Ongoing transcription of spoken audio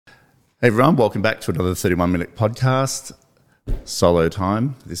Hey everyone, welcome back to another 31-minute podcast, solo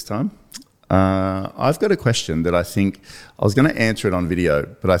time this time. I've got a question that I think, I was going to answer it on video,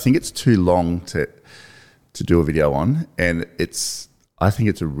 but I think it's too long to do a video on, and I think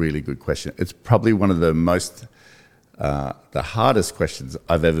it's a really good question. It's probably one of the the hardest questions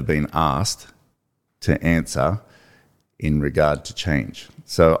I've ever been asked to answer in regard to change.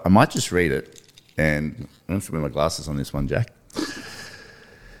 So I might just read it, and I'm going to wear my glasses on this one, Jack.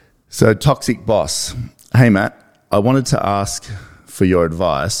 So, toxic boss. Hey, Matt, I wanted to ask for your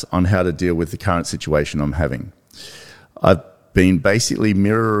advice on how to deal with the current situation I'm having. I've been basically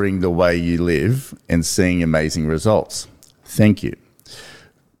mirroring the way you live and seeing amazing results. Thank you.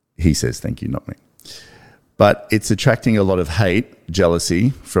 He says thank you, not me. But it's attracting a lot of hate,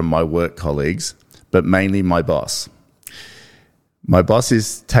 jealousy from my work colleagues, but mainly my boss. My boss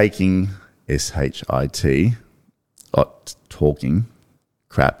is taking S-H-I-T, talking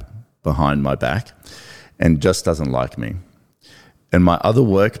crap behind my back and just doesn't like me. And my other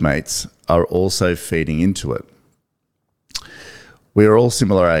workmates are also feeding into it. We are all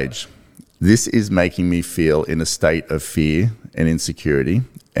similar age. This is making me feel in a state of fear and insecurity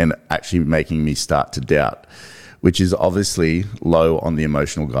and actually making me start to doubt, which is obviously low on the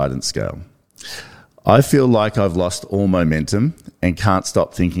emotional guidance scale. I feel like I've lost all momentum and can't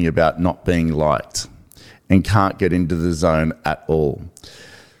stop thinking about not being liked and can't get into the zone at all.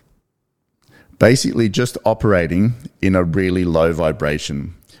 Basically just operating in a really low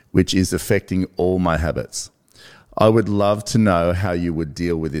vibration, which is affecting all my habits. I would love to know how you would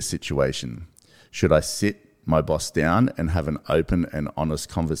deal with this situation. Should I sit my boss down and have an open and honest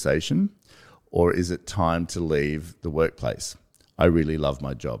conversation, or is it time to leave the workplace? I really love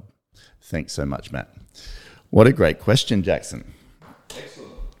my job. Thanks so much, Matt. What a great question, Jackson.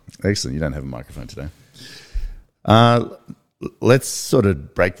 Excellent. You don't have a microphone today. Let's sort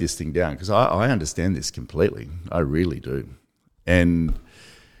of break this thing down because I understand this completely. I really do. And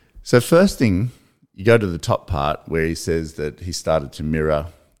so first thing, you go to the top part where he says that he started to mirror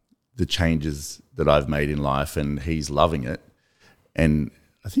the changes that I've made in life and he's loving it. And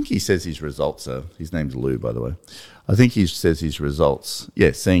I think he says his results are, his name's Lou, by the way. I think he says his results,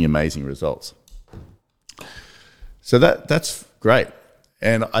 seeing amazing results. So that's great.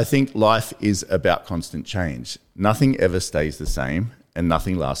 And I think life is about constant change. Nothing ever stays the same and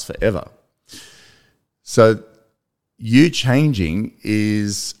nothing lasts forever. So you changing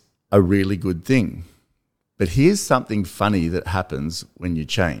is a really good thing. But here's something funny that happens when you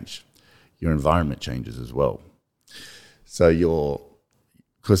change. Your environment changes as well. So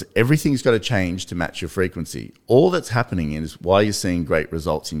because everything's got to change to match your frequency. All that's happening is why you're seeing great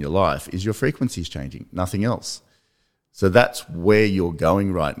results in your life is your frequency's changing, nothing else. So that's where you're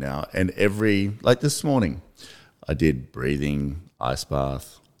going right now. And like this morning, I did breathing, ice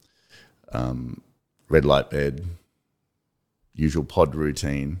bath, red light bed, usual pod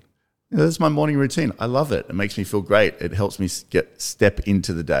routine. That's my morning routine. I love it. It makes me feel great. It helps me step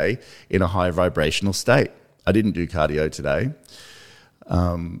into the day in a high vibrational state. I didn't do cardio today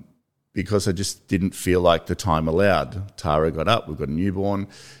because I just didn't feel like the time allowed. Tara got up, we've got a newborn,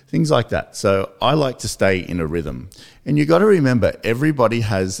 things like that. So I like to stay in a rhythm. And you got to remember, everybody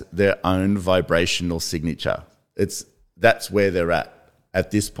has their own vibrational signature. That's where they're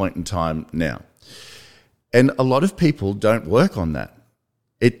at this point in time now. And a lot of people don't work on that.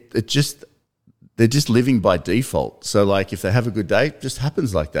 They're just living by default. So like if they have a good day, it just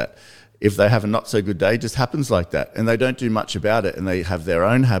happens like that. If they have a not so good day, it just happens like that. And they don't do much about it and they have their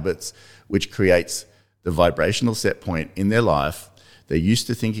own habits, which creates the vibrational set point in their life. They're used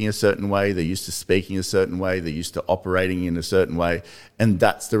to thinking a certain way. They're used to speaking a certain way. They're used to operating in a certain way. And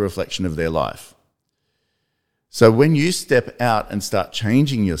that's the reflection of their life. So when you step out and start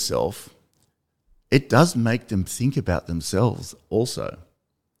changing yourself, it does make them think about themselves also.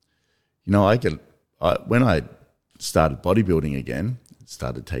 You know, when I started bodybuilding again,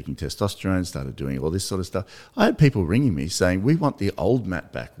 started taking testosterone, started doing all this sort of stuff, I had people ringing me saying, we want the old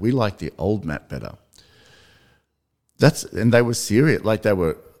Matt back. We like the old Matt better. And they were serious. Like they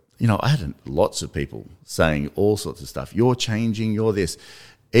were, I had lots of people saying all sorts of stuff. You're changing, you're this.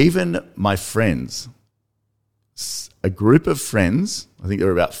 Even my friends, a group of friends, I think there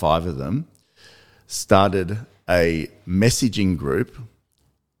were about 5 of them, started a messaging group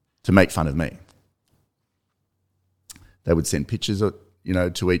to make fun of me. They would send pictures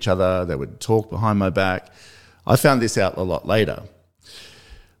to each other. They would talk behind my back. I found this out a lot later.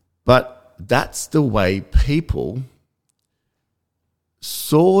 But that's the way people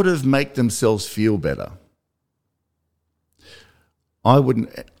sort of make themselves feel better. I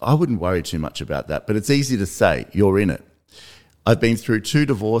wouldn't worry too much about that, but it's easy to say, you're in it. I've been through 2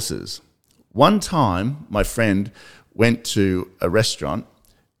 divorces. One time, my friend went to a restaurant.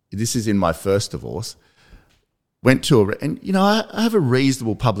 This is in my first divorce. And I have a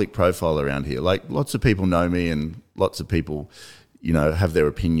reasonable public profile around here. Like, lots of people know me, and lots of people, have their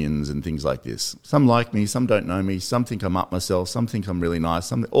opinions and things like this. Some like me, some don't know me, some think I'm up myself, some think I'm really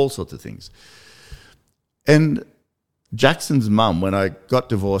nice, all sorts of things. And Jackson's mum, when I got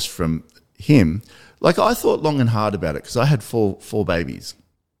divorced from him, like, I thought long and hard about it because I had four babies.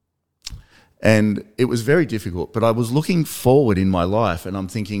 And it was very difficult, but I was looking forward in my life, and I'm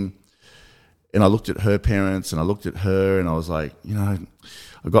thinking, and I looked at her parents and I looked at her, and I was like, I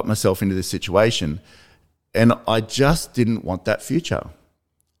got myself into this situation, and I just didn't want that future.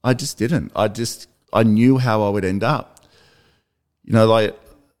 I just didn't. I knew how I would end up. Like,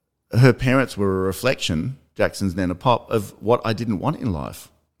 her parents were a reflection, Jackson's Nana Pop, of what I didn't want in life.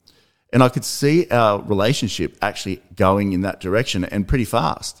 And I could see our relationship actually going in that direction, and pretty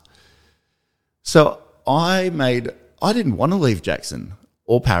fast. So I didn't want to leave Jackson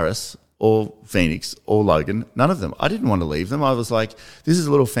or Paris or Phoenix or Logan, none of them. I didn't want to leave them. I was like, this is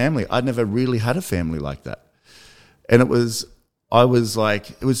a little family. I'd never really had a family like that. And it was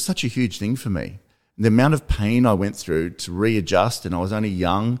such a huge thing for me. The amount of pain I went through to readjust, and I was only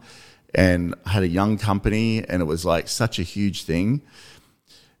young and I had a young company, and it was like such a huge thing.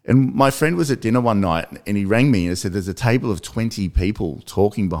 And my friend was at dinner one night, and he rang me and said, there's a table of 20 people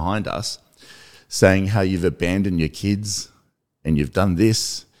talking behind us saying how you've abandoned your kids and you've done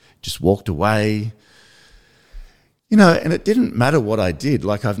this, just walked away. And it didn't matter what I did.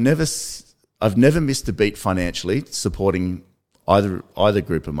 Like, I've never missed a beat financially supporting either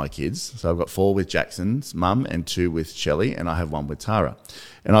group of my kids. So I've got 4 with Jackson's mum and 2 with Shelley, and I have 1 with Tara.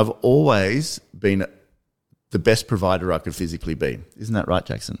 And I've always been the best provider I could physically be. Isn't that right,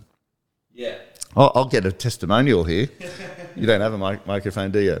 Jackson? Yeah. I'll get a testimonial here. You don't have a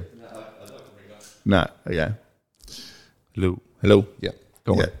microphone, do you? No, I don't bring up. No, okay. Hello. Yeah.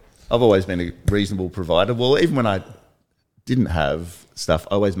 Go on. Yeah. I've always been a reasonable provider. Well, even when I didn't have stuff,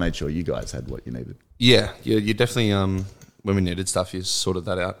 I always made sure you guys had what you needed. Yeah, you definitely, when we needed stuff, you sorted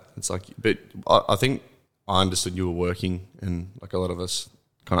that out. It's like, but I think I understood you were working, and like a lot of us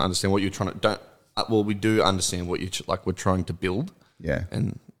kind of understand what you're trying to, we do understand what we're trying to build. Yeah.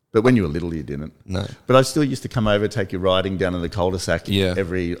 But when you were little, you didn't. No. But I still used to come over, take you riding down in the cul-de-sac I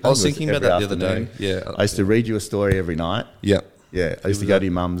was thinking about that the other day. Yeah. I used to read you a story every night. Yeah. Yeah. I used to go to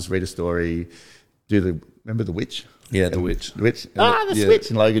your mum's, read a story, remember the witch? Yeah, the witch. The witch. The switch.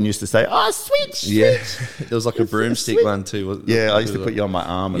 And Logan used to say, switch. Yeah. There was like a broomstick one too. Wasn't it? Yeah, I used to put you on my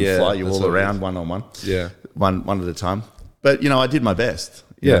arm and fly you all around one-on-one. Yeah. One at a time. But, I did my best.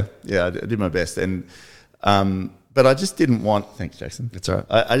 Yeah. Yeah, I did my best. And, but I just didn't want, thanks, Jackson. That's all right.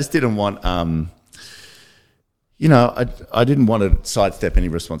 I just didn't want, I didn't want to sidestep any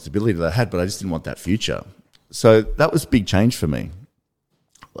responsibility that I had, but I just didn't want that future. So that was a big change for me.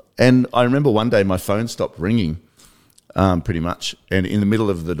 And I remember one day my phone stopped ringing, pretty much, and in the middle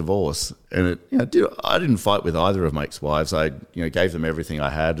of the divorce. And I didn't fight with either of my ex-wives. I, gave them everything I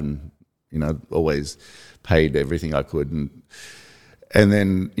had, and always paid everything I could, and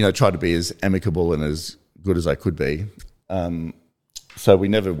then tried to be as amicable and as good as I could be. So we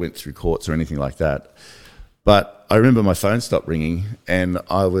never went through courts or anything like that. But I remember my phone stopped ringing, and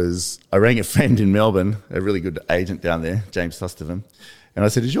I rang a friend in Melbourne, a really good agent down there, James Tostervan, and I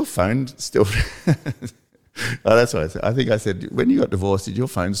said, "Is your phone still?" Oh, that's what I said. I think I said, "When you got divorced, did your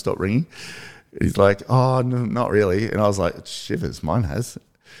phone stop ringing?" He's like, "Oh, no, not really." And I was like, "Shivers, mine has."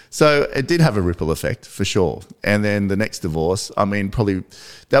 So it did have a ripple effect for sure. And then the next divorce, probably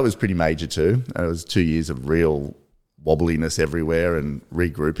that was pretty major too. It was 2 years of real wobbliness everywhere and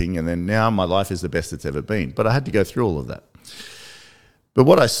regrouping. And then now my life is the best it's ever been. But I had to go through all of that. But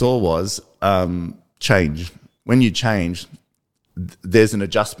what I saw was change. When you change, there's an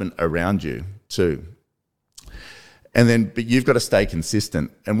adjustment around you too. But you've got to stay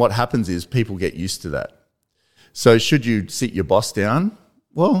consistent. And what happens is people get used to that. So should you sit your boss down?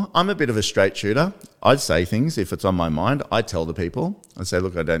 Well, I'm a bit of a straight shooter. I'd say things if it's on my mind. I tell the people. I say,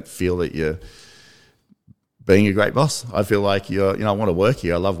 look, I don't feel that you're being a great boss. I feel like I want to work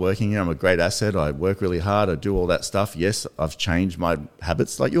here. I love working here. I'm a great asset. I work really hard. I do all that stuff. Yes, I've changed my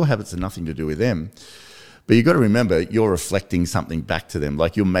habits. Like, your habits are nothing to do with them. But you've got to remember, you're reflecting something back to them.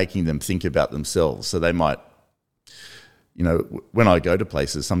 Like, you're making them think about themselves. So they might, when I go to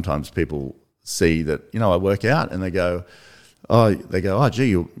places, sometimes people see that, I work out, and they go, gee,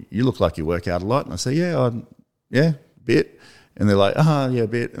 you look like you work out a lot. And I say, yeah, a bit. And they're like, yeah, a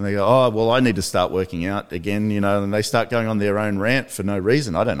bit. And they go, well, I need to start working out again, and they start going on their own rant for no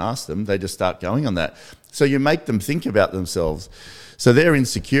reason. I don't ask them. They just start going on that. So you make them think about themselves. So their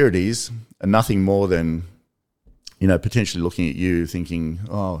insecurities are nothing more than, potentially looking at you thinking,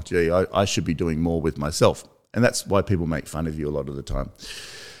 oh, gee, I should be doing more with myself. And that's why people make fun of you a lot of the time.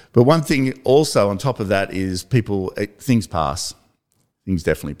 But one thing also on top of that is things pass. Things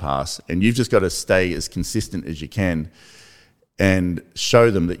definitely pass. And you've just got to stay as consistent as you can and show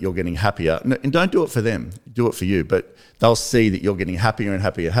them that you're getting happier. And don't do it for them. Do it for you. But they'll see that you're getting happier and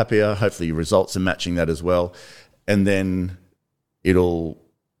happier, happier. Hopefully your results are matching that as well. And then it'll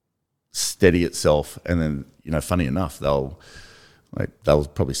steady itself. And then, funny enough, they'll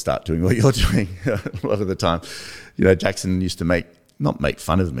probably start doing what you're doing a lot of the time. Jackson used to not make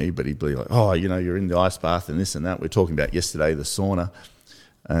fun of me, but he'd be like, oh, you're in the ice bath and this and that. We were talking about yesterday, the sauna.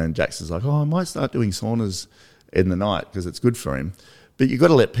 And Jackson's like, oh, I might start doing saunas in the night because it's good for him. But you've got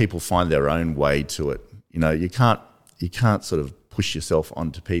to let people find their own way to it. You can't sort of push yourself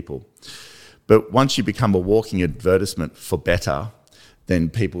onto people. But once you become a walking advertisement for better, then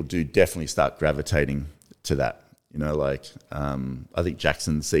people do definitely start gravitating to that. I think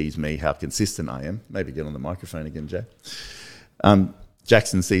Jackson sees me, how consistent I am. Maybe get on the microphone again, Jay.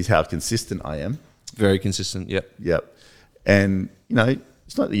 Jackson sees how consistent I am. Very consistent, yep. Yep. And,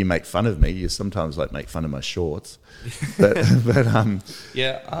 it's not that you make fun of me. You sometimes make fun of my shorts. But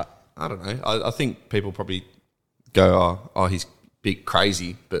yeah, I don't know. I think people probably go, oh, he's big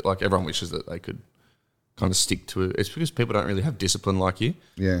crazy, but everyone wishes that they could kind of stick to it. It's because people don't really have discipline like you.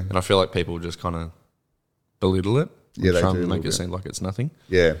 Yeah. And I feel like people just kind of belittle it. Yeah, they try do and make it seem like it's nothing.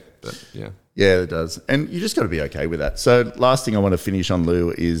 Yeah. But yeah. Yeah, it does. And you just got to be okay with that. So last thing I want to finish on, Lou,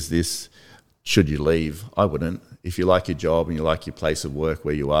 is this: should you leave? I wouldn't. If you like your job and you like your place of work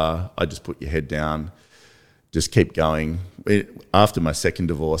where you are, I just put your head down, just keep going. After my second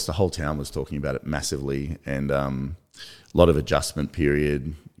divorce, the whole town was talking about it massively, and a lot of adjustment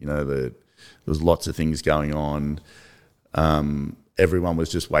period. There was lots of things going on. Everyone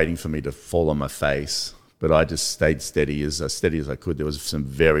was just waiting for me to fall on my face. But I just stayed steady as I could. There was some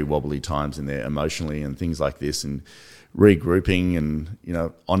very wobbly times in there emotionally and things like this, and regrouping and,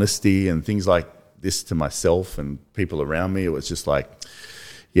 honesty and things like this to myself and people around me. It was just I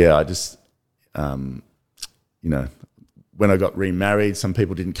just, when I got remarried, some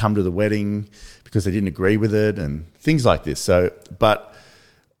people didn't come to the wedding because they didn't agree with it and things like this. So, but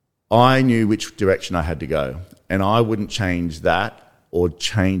I knew which direction I had to go, and I wouldn't change that or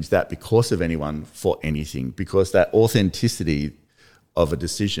change that because of anyone for anything, because that authenticity of a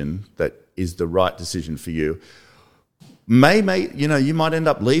decision that is the right decision for you you might end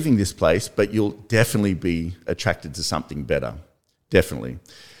up leaving this place, but you'll definitely be attracted to something better. Definitely.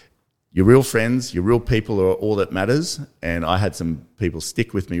 Your real friends, your real people are all that matters. And I had some people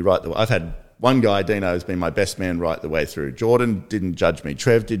stick with me right the way. I've had one guy, Dino, has been my best man right the way through. Jordan didn't judge me.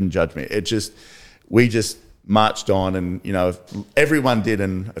 Trev didn't judge me. We just marched on, and everyone did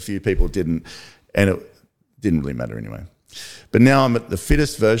and a few people didn't, and it didn't really matter anyway. But now I'm at the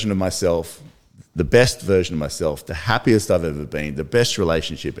fittest version of myself, the best version of myself, the happiest I've ever been, the best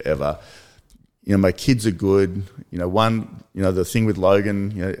relationship ever. My kids are good. The thing with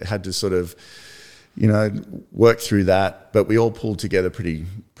Logan, had to sort of, work through that, but we all pulled together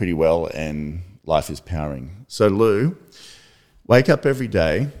pretty well, and life is powering. So Lou, wake up every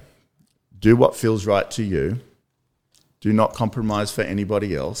day, do what feels right to you. Do not compromise for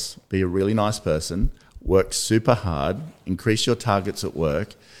anybody else. Be a really nice person. Work super hard. Increase your targets at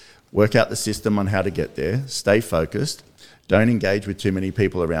work. Work out the system on how to get there. Stay focused. Don't engage with too many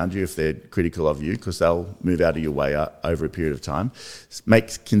people around you if they're critical of you, because they'll move out of your way over a period of time.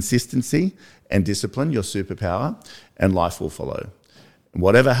 Make consistency and discipline your superpower, and life will follow. And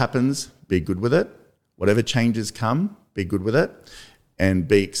whatever happens, be good with it. Whatever changes come, be good with it. And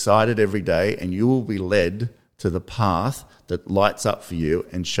be excited every day, and you will be led to the path that lights up for you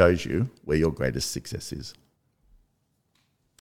and shows you where your greatest success is.